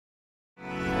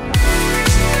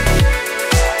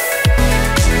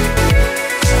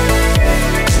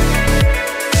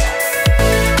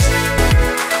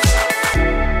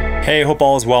Hey, hope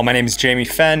all is well. My name is Jamie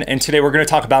Fenn, and today we're going to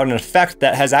talk about an effect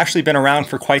that has actually been around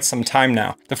for quite some time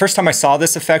now. The first time I saw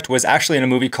this effect was actually in a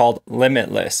movie called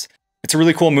Limitless. It's a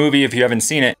really cool movie if you haven't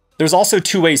seen it. There's also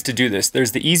two ways to do this.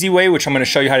 There's the easy way, which I'm going to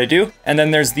show you how to do, and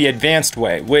then there's the advanced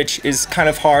way, which is kind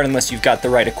of hard unless you've got the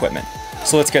right equipment.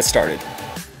 So let's get started.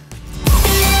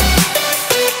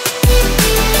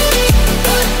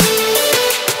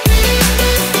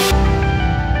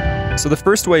 So the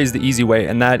first way is the easy way,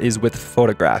 and that is with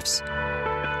photographs.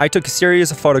 I took a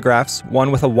series of photographs,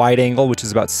 one with a wide angle, which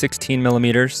is about 16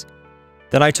 millimeters.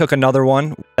 Then I took another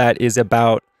one that is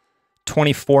about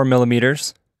 24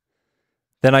 millimeters.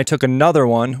 Then I took another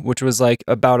one, which was like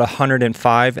about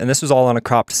 105, and this was all on a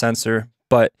cropped sensor.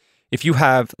 But if you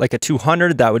have like a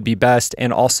 200, that would be best.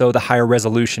 And also the higher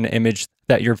resolution image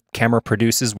that your camera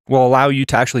produces will allow you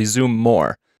to actually zoom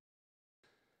more.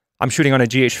 I'm shooting on a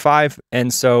GH5,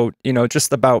 and so,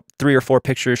 just about 3 or 4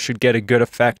 pictures should get a good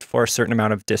effect for a certain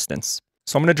amount of distance.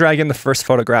 So I'm going to drag in the first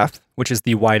photograph, which is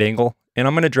the wide angle, and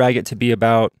I'm going to drag it to be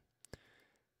about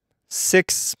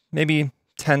 6, maybe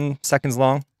 10 seconds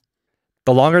long.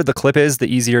 The longer the clip is,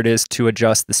 the easier it is to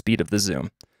adjust the speed of the zoom.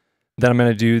 Then I'm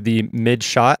going to do the mid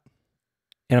shot,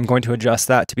 and I'm going to adjust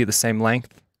that to be the same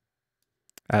length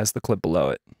as the clip below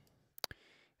it.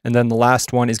 And then the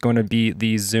last one is going to be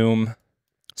the zoom.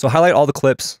 So highlight all the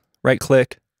clips, right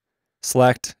click,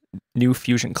 select new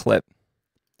Fusion clip.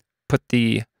 Put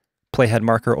the playhead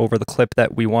marker over the clip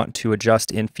that we want to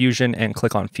adjust in Fusion and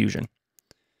click on Fusion.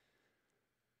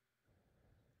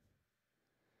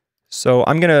 So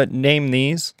I'm going to name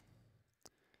these.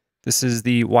 This is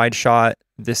the wide shot,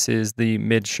 this is the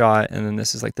mid shot, and then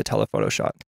this is like the telephoto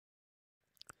shot.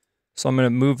 So I'm going to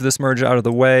move this merge out of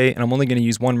the way, and I'm only going to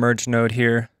use one merge node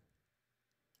here.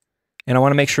 And I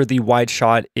want to make sure the wide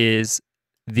shot is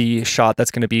the shot that's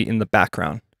going to be in the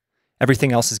background.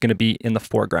 Everything else is going to be in the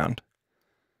foreground.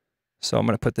 So I'm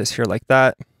going to put this here like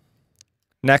that.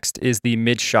 Next is the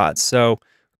mid shot. So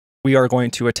we are going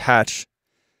to attach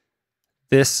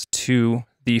this to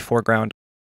the foreground.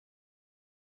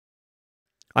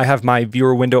 I have my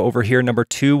viewer window over here, number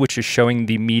 2, which is showing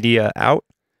the media out,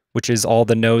 which is all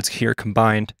the nodes here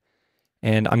combined.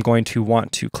 And I'm going to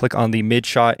want to click on the mid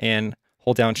shot and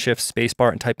hold down Shift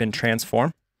spacebar and type in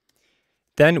transform.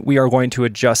 Then we are going to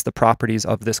adjust the properties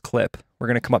of this clip. We're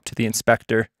going to come up to the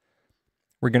inspector.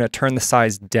 We're going to turn the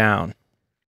size down.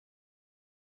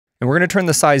 And we're going to turn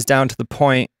the size down to the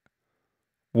point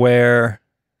where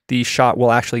the shot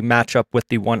will actually match up with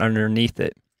the one underneath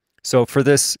it. So for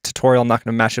this tutorial, I'm not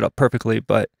going to match it up perfectly,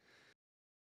 but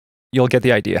you'll get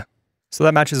the idea. So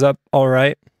that matches up all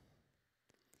right.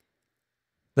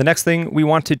 The next thing we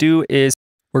want to do is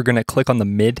we're going to click on the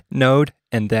mid node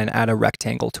and then add a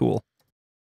rectangle tool.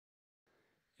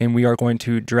 And we are going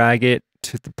to drag it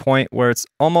to the point where it's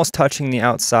almost touching the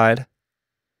outside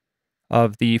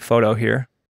of the photo here.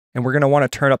 And we're going to want to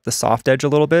turn up the soft edge a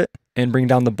little bit and bring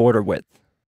down the border width.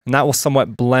 And that will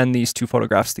somewhat blend these two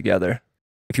photographs together.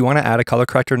 If you want to add a color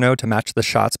corrector node to match the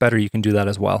shots better, you can do that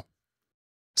as well.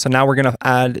 So now we're going to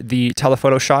add the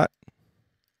telephoto shot.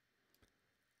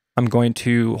 I'm going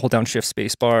to hold down Shift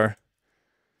spacebar,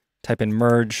 type in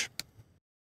merge,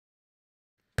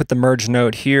 put the merge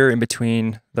node here in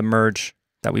between the merge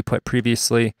that we put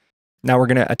previously. Now we're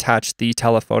going to attach the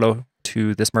telephoto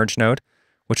to this merge node,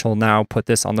 which will now put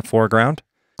this on the foreground.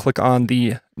 Click on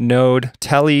the node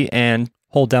tele and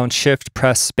hold down Shift,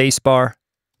 press spacebar,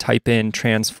 type in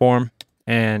transform,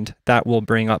 and that will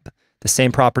bring up the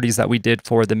same properties that we did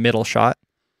for the middle shot.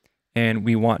 And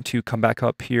we want to come back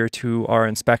up here to our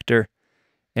inspector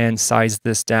and size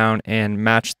this down and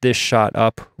match this shot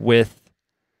up with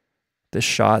the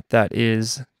shot that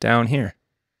is down here.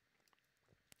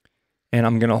 And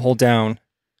I'm going to hold down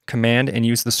Command and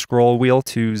use the scroll wheel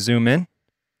to zoom in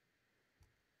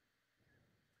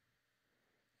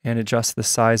and adjust the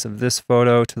size of this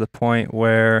photo to the point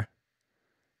where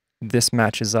this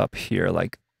matches up here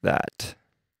like that.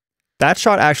 That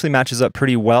shot actually matches up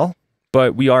pretty well,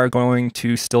 but we are going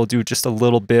to still do just a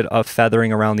little bit of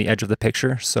feathering around the edge of the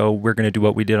picture. So we're going to do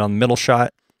what we did on the middle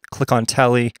shot. Click on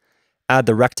tele, add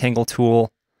the rectangle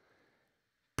tool,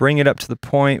 bring it up to the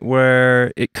point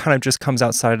where it kind of just comes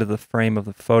outside of the frame of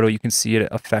the photo. You can see it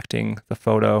affecting the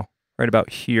photo right about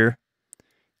here.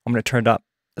 I'm going to turn up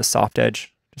the soft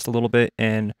edge just a little bit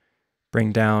and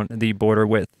bring down the border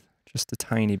width just a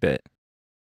tiny bit.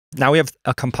 Now we have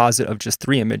a composite of just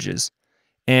 3 images.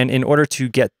 And in order to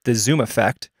get the zoom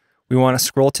effect, we want to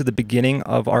scroll to the beginning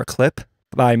of our clip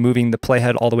by moving the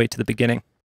playhead all the way to the beginning.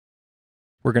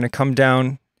 We're going to come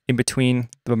down in between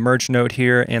the merge node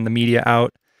here and the media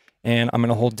out, and I'm going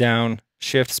to hold down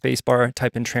Shift spacebar,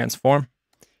 type in transform,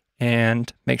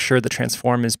 and make sure the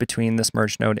transform is between this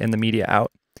merge node and the media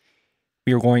out.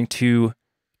 We are going to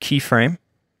keyframe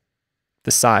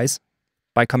the size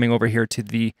by coming over here to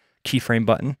the keyframe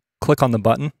button. Click on the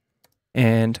button,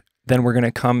 and then we're going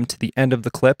to come to the end of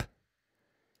the clip,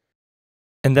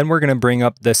 and then we're going to bring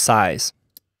up the size.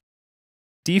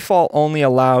 Default only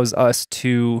allows us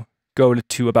to go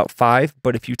to about 5,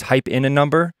 but if you type in a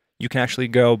number, you can actually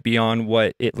go beyond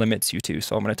what it limits you to.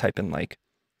 So I'm going to type in like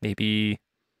maybe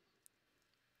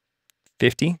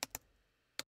 50.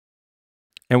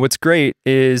 And what's great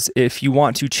is if you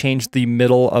want to change the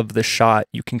middle of the shot,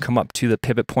 you can come up to the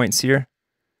pivot points here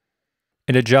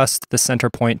and adjust the center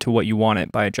point to what you want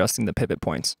it by adjusting the pivot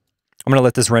points. I'm going to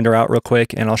let this render out real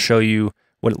quick, and I'll show you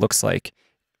what it looks like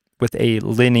with a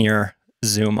linear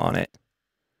zoom on it.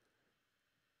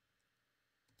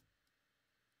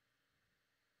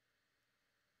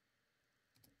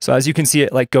 So as you can see,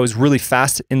 it like goes really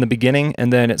fast in the beginning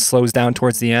and then it slows down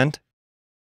towards the end.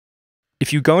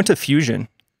 If you go into Fusion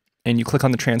and you click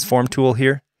on the transform tool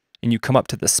here and you come up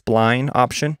to the spline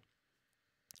option,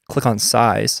 click on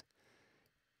size,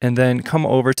 and then come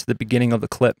over to the beginning of the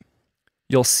clip,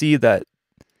 you'll see that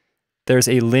there's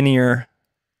a linear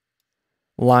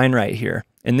line right here.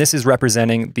 And this is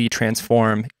representing the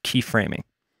transform keyframing.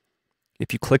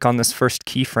 If you click on this first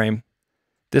keyframe,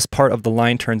 this part of the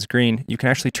line turns green. You can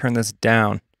actually turn this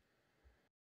down.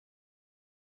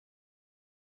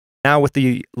 Now with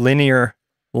the linear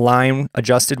line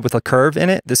adjusted with a curve in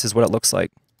it, this is what it looks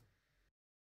like.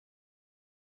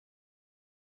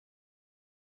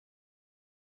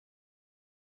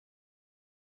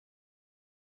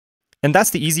 And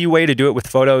that's the easy way to do it with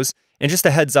photos. And just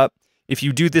a heads up, if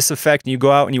you do this effect and you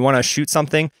go out and you want to shoot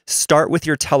something, start with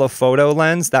your telephoto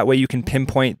lens. That way you can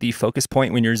pinpoint the focus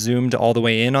point when you're zoomed all the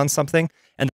way in on something,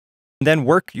 and then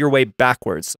work your way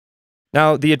backwards.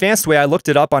 Now, the advanced way, I looked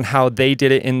it up on how they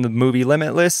did it in the movie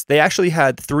Limitless. They actually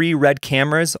had 3 red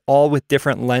cameras, all with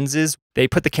different lenses. They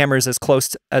put the cameras as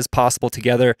close as possible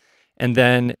together, and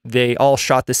then they all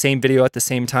shot the same video at the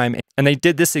same time. And they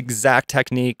did this exact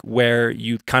technique where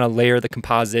you kind of layer the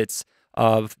composites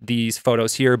of these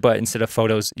photos here, but instead of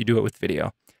photos, you do it with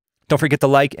video. Don't forget to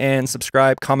like and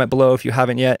subscribe, comment below if you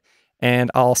haven't yet,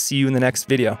 and I'll see you in the next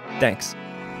video. Thanks.